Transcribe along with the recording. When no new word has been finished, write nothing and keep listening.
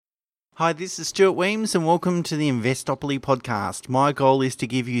Hi, this is Stuart Weems and welcome to the Investopoly podcast. My goal is to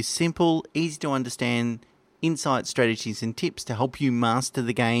give you simple, easy to understand insight, strategies and tips to help you master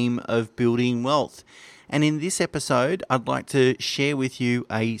the game of building wealth. And in this episode, I'd like to share with you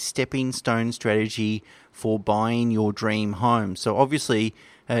a stepping stone strategy for buying your dream home. So obviously,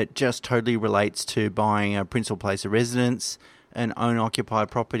 it just totally relates to buying a principal place of residence, an owner-occupier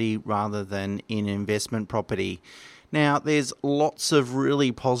property rather than an investment property. Now, there's lots of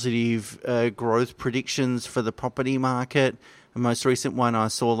really positive growth predictions for the property market. The most recent one I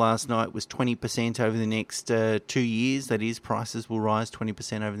saw last night was 20% over the next 2 years. That is, prices will rise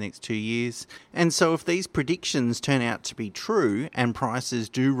 20% over the next 2 years. And so if these predictions turn out to be true and prices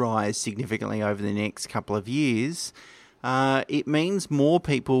do rise significantly over the next couple of years, it means more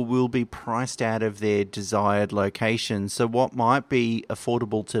people will be priced out of their desired location. So what might be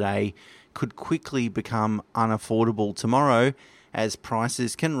affordable today could quickly become unaffordable tomorrow, as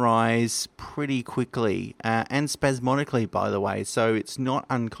prices can rise pretty quickly and spasmodically, by the way. So it's not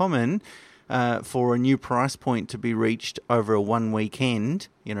uncommon for a new price point to be reached over a one weekend,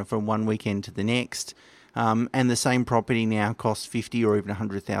 from one weekend to the next, and the same property now costs $50,000 or even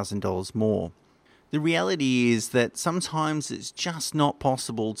 $100,000 more. The reality is that sometimes it's just not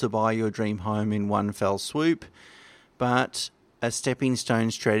possible to buy your dream home in one fell swoop, but a stepping stone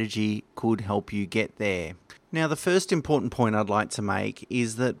strategy could help you get there. Now, the first important point I'd like to make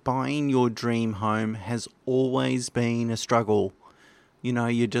is that buying your dream home has always been a struggle.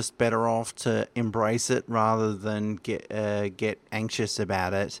 You're just better off to embrace it rather than get anxious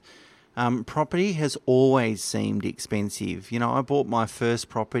about it. Property has always seemed expensive. I bought my first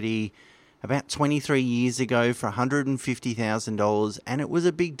property about 23 years ago for $150,000, and it was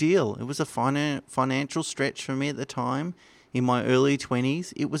a big deal. It was a financial stretch for me at the time. In my early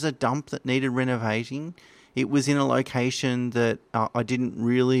 20s, it was a dump that needed renovating. It was in a location that I didn't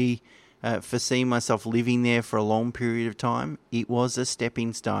really foresee myself living there for a long period of time. It was a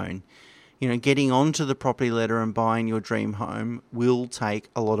stepping stone. Getting onto the property ladder and buying your dream home will take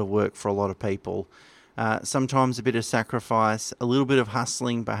a lot of work for a lot of people. Sometimes a bit of sacrifice, a little bit of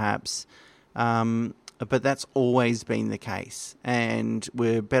hustling perhaps, but that's always been the case, and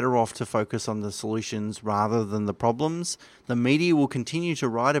we're better off to focus on the solutions rather than the problems. The media will continue to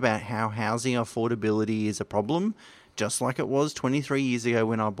write about how housing affordability is a problem, just like it was 23 years ago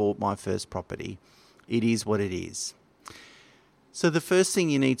when I bought my first property. It is what it is. So the first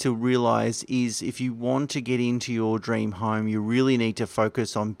thing you need to realize is if you want to get into your dream home, you really need to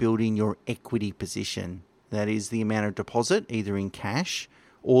focus on building your equity position. That is the amount of deposit, either in cash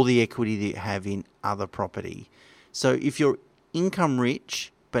or the equity that you have in other property. So if you're income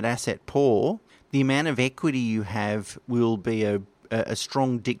rich but asset poor, the amount of equity you have will be a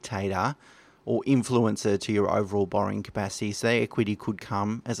strong dictator or influencer to your overall borrowing capacity. So that equity could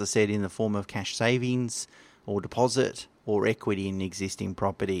come, as I said, in the form of cash savings or deposit or equity in existing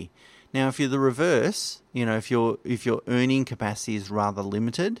property. Now, if you're the reverse, if your earning capacity is rather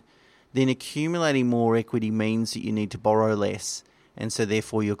limited, then accumulating more equity means that you need to borrow less, and so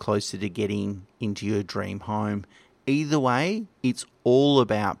therefore you're closer to getting into your dream home. Either way, it's all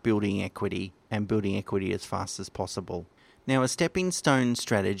about building equity and building equity as fast as possible. Now, a stepping stone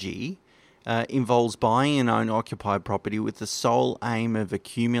strategy involves buying an owner-occupied property with the sole aim of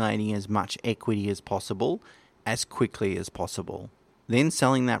accumulating as much equity as possible, as quickly as possible. Then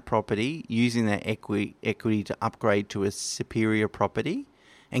selling that property, using that equity to upgrade to a superior property,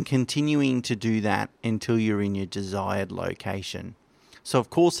 and continuing to do that until you're in your desired location. So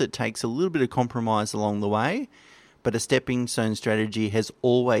of course it takes a little bit of compromise along the way, but a stepping stone strategy has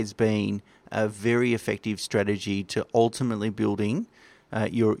always been a very effective strategy to ultimately building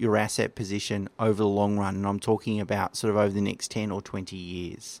your asset position over the long run. And I'm talking about sort of over the next 10 or 20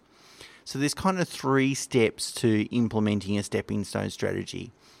 years. So there's kind of 3 steps to implementing a stepping stone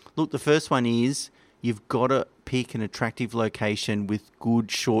strategy. Look, the first one is you've got to pick an attractive location with good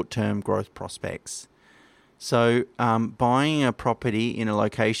short-term growth prospects. So buying a property in a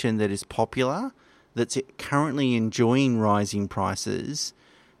location that is popular, that's currently enjoying rising prices,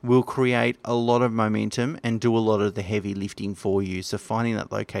 will create a lot of momentum and do a lot of the heavy lifting for you. So finding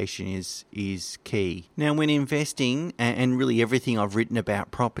that location is key. Now, when investing, and really everything I've written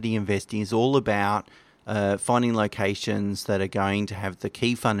about property investing is all about finding locations that are going to have the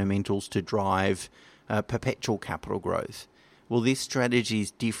key fundamentals to drive perpetual capital growth. Well, this strategy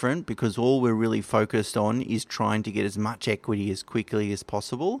is different because all we're really focused on is trying to get as much equity as quickly as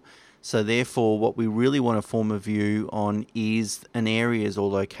possible. So therefore, what we really want to form a view on is an areas or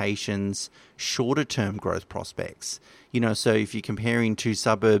locations shorter term growth prospects. So if you're comparing 2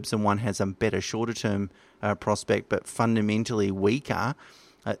 suburbs and one has a better shorter term prospect but fundamentally weaker,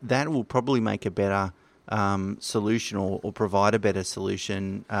 that will probably make a better solution or provide a better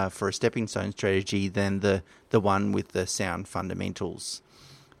solution for a stepping stone strategy than the one with the sound fundamentals.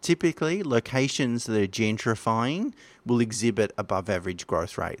 Typically, locations that are gentrifying will exhibit above average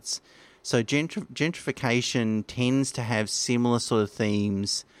growth rates. So gentrification tends to have similar sort of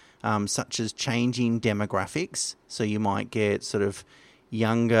themes, such as changing demographics. So you might get sort of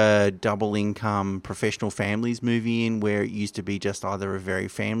younger double income professional families moving in where it used to be just either a very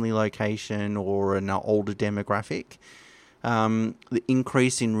family location or an older demographic. The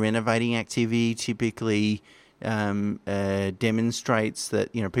increase in renovating activity typically demonstrates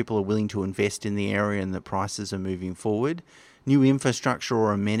that people are willing to invest in the area and the prices are moving forward. New infrastructure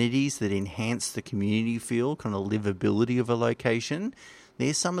or amenities that enhance the community feel, kind of livability of a location.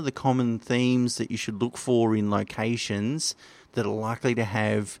 There's some of the common themes that you should look for in locations that are likely to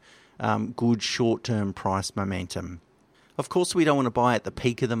have good short-term price momentum. Of course, we don't want to buy at the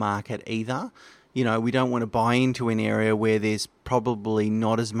peak of the market either. We don't want to buy into an area where there's probably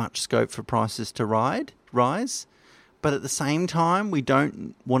not as much scope for prices to rise. But at the same time, we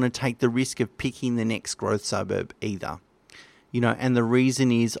don't want to take the risk of picking the next growth suburb either. And the reason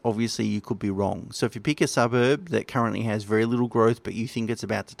is obviously you could be wrong. So if you pick a suburb that currently has very little growth, but you think it's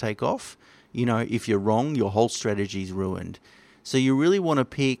about to take off, if you're wrong, your whole strategy is ruined. So you really want to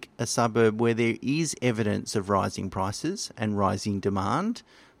pick a suburb where there is evidence of rising prices and rising demand,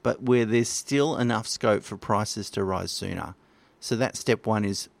 but where there's still enough scope for prices to rise sooner. So that's step one,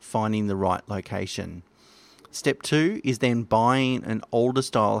 is finding the right location. Step two is then buying an older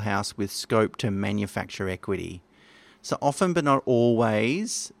style house with scope to manufacture equity. So often, but not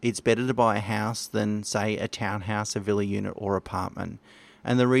always, it's better to buy a house than, say, a townhouse, a villa unit or apartment.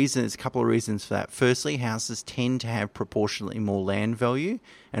 And there's a couple of reasons for that. Firstly, houses tend to have proportionately more land value,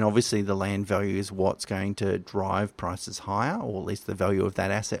 and obviously the land value is what's going to drive prices higher, or at least the value of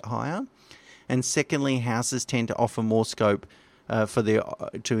that asset higher. And secondly, houses tend to offer more scope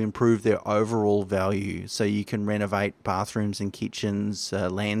to improve their overall value. So you can renovate bathrooms and kitchens,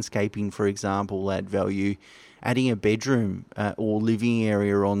 landscaping, for example, add value. Adding a bedroom or living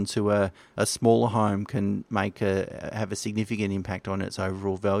area onto a smaller home can have a significant impact on its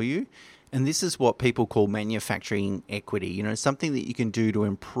overall value. And this is what people call manufacturing equity. Something that you can do to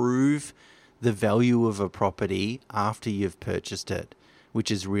improve the value of a property after you've purchased it, which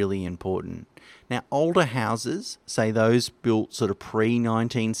is really important. Now, older houses, say those built sort of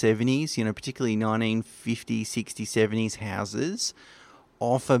pre-1970s, particularly 1950s, 60s, 70s houses,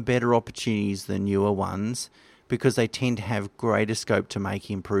 offer better opportunities than newer ones, because they tend to have greater scope to make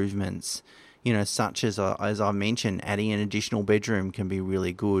improvements, such as I mentioned, adding an additional bedroom can be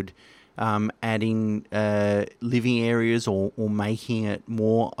really good. Adding living areas or making it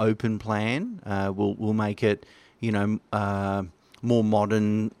more open plan will make it, more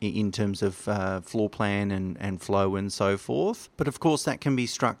modern in terms of floor plan and flow and so forth. But of course, that can be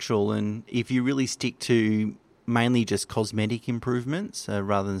structural, and if you really stick to mainly just cosmetic improvements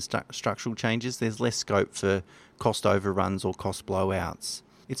rather than structural changes, there's less scope for cost overruns or cost blowouts.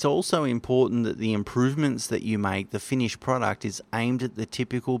 It's also important that the improvements that you make, the finished product, is aimed at the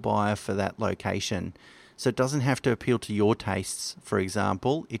typical buyer for that location. So it doesn't have to appeal to your tastes, for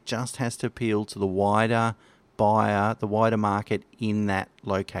example. It just has to appeal to the wider buyer, the wider market in that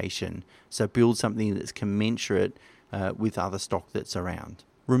location. So build something that's commensurate with other stock that's around.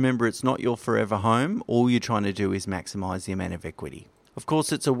 Remember, it's not your forever home. All you're trying to do is maximize the amount of equity. Of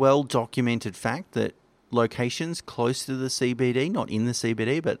course, it's a well-documented fact that locations close to the CBD, not in the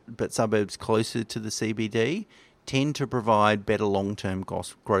CBD, but suburbs closer to the CBD, tend to provide better long-term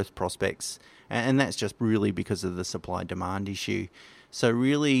growth prospects. And that's just really because of the supply-demand issue. So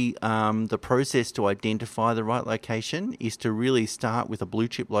really, the process to identify the right location is to really start with a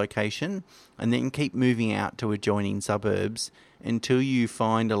blue-chip location and then keep moving out to adjoining suburbs until you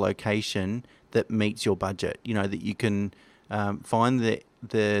find a location that meets your budget. That you can find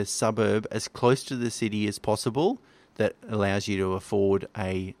the suburb as close to the city as possible that allows you to afford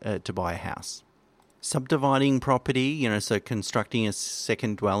to buy a house. Subdividing property, so constructing a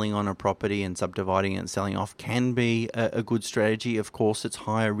second dwelling on a property and subdividing it and selling off can be a good strategy. Of course, it's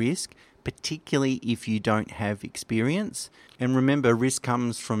higher risk, particularly if you don't have experience. And remember, risk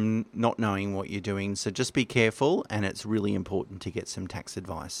comes from not knowing what you're doing. So just be careful, and it's really important to get some tax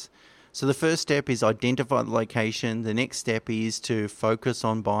advice. So the first step is identify the location. The next step is to focus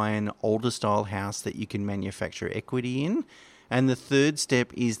on buying an older style house that you can manufacture equity in. And the third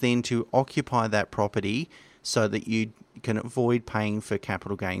step is then to occupy that property so that you can avoid paying for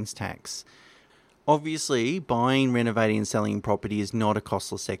capital gains tax. Obviously, buying, renovating and selling property is not a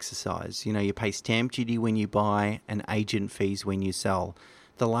costless exercise. You pay stamp duty when you buy and agent fees when you sell.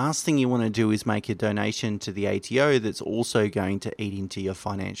 The last thing you want to do is make a donation to the ATO that's also going to eat into your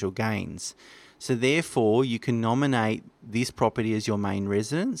financial gains. So therefore, you can nominate this property as your main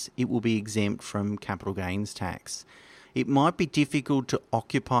residence. It will be exempt from capital gains tax. It might be difficult to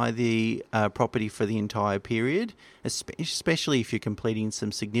occupy the property for the entire period, especially if you're completing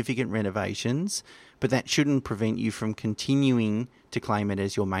some significant renovations, but that shouldn't prevent you from continuing to claim it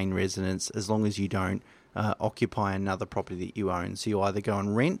as your main residence as long as you don't occupy another property that you own. So you either go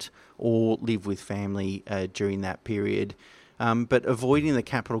and rent or live with family during that period. But avoiding the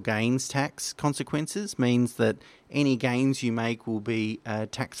capital gains tax consequences means that any gains you make will be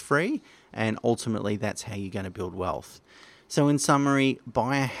tax-free, and ultimately that's how you're going to build wealth. So in summary,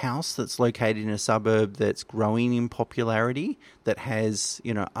 buy a house that's located in a suburb that's growing in popularity, that has,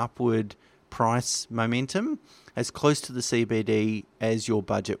 upward price momentum, as close to the CBD as your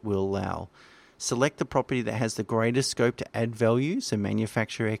budget will allow. Select the property that has the greatest scope to add value, so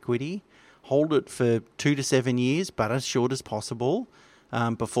manufacture equity. Hold it for 2 to 7 years, but as short as possible,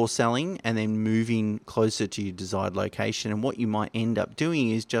 before selling and then moving closer to your desired location. And what you might end up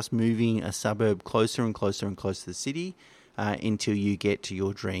doing is just moving a suburb closer and closer and closer to the city until you get to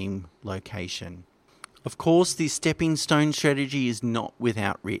your dream location. Of course, this stepping stone strategy is not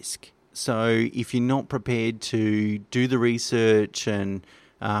without risk. So if you're not prepared to do the research and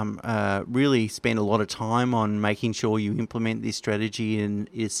really spend a lot of time on making sure you implement this strategy in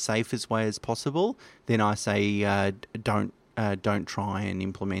as safe as way as possible, then I say don't try and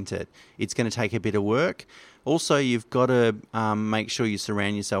implement it. It's going to take a bit of work. Also, you've got to make sure you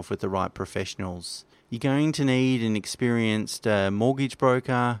surround yourself with the right professionals. You're going to need an experienced mortgage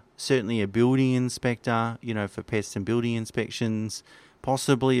broker, certainly a building inspector, for pest and building inspections,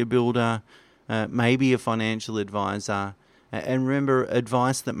 possibly a builder, maybe a financial advisor. And remember,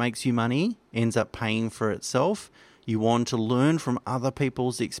 advice that makes you money ends up paying for itself. You want to learn from other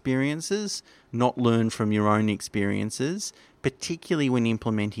people's experiences, not learn from your own experiences, particularly when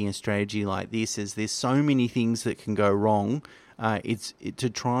implementing a strategy like this, as there's so many things that can go wrong. To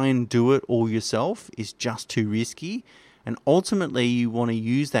try and do it all yourself is just too risky. And ultimately, you want to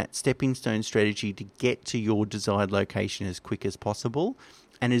use that stepping stone strategy to get to your desired location as quick as possible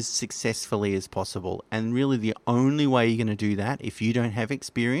and as successfully as possible. And really the only way you're going to do that, if you don't have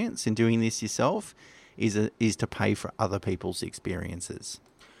experience in doing this yourself, is to pay for other people's experiences.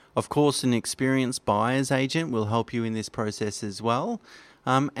 Of course, an experienced buyer's agent will help you in this process as well.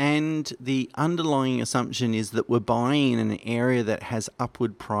 And the underlying assumption is that we're buying in an area that has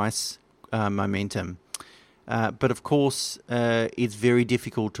upward price momentum. But of course, it's very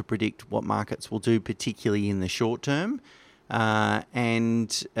difficult to predict what markets will do, particularly in the short term. So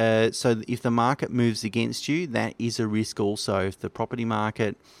if the market moves against you, that is a risk also. If the property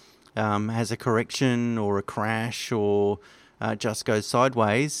market has a correction or a crash or just goes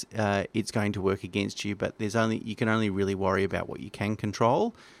sideways, it's going to work against you. But you can only really worry about what you can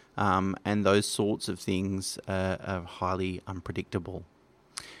control, and those sorts of things are highly unpredictable.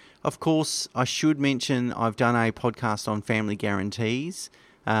 Of course, I should mention I've done a podcast on family guarantees.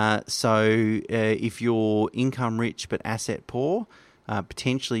 So if you're income rich but asset poor,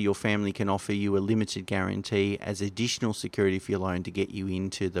 potentially your family can offer you a limited guarantee as additional security for your loan to get you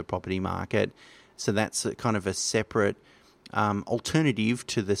into the property market. So that's kind of a separate alternative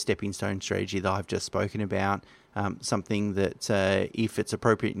to the stepping stone strategy that I've just spoken about. Something that, if it's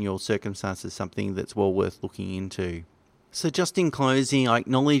appropriate in your circumstances, something that's well worth looking into. So just in closing, I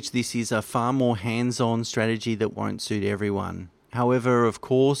acknowledge this is a far more hands-on strategy that won't suit everyone. However, of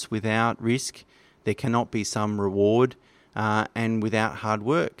course, without risk, there cannot be some reward, and without hard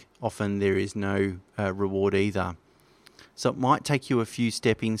work, often there is no reward either. So it might take you a few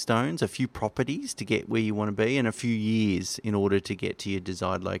stepping stones, a few properties to get where you want to be, and a few years in order to get to your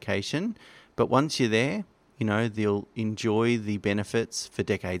desired location. But once you're there, they'll enjoy the benefits for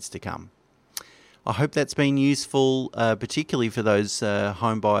decades to come. I hope that's been useful, particularly for those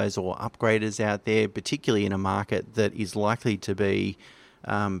home buyers or upgraders out there, particularly in a market that is likely to be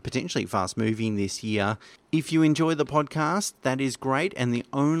potentially fast moving this year. If you enjoy the podcast, that is great. And the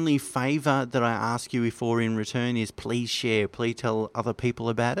only favour that I ask you for in return is please share, please tell other people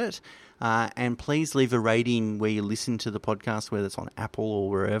about it. And please leave a rating where you listen to the podcast, whether it's on Apple or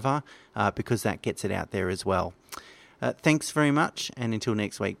wherever, because that gets it out there as well. Thanks very much. And until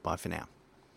next week, bye for now.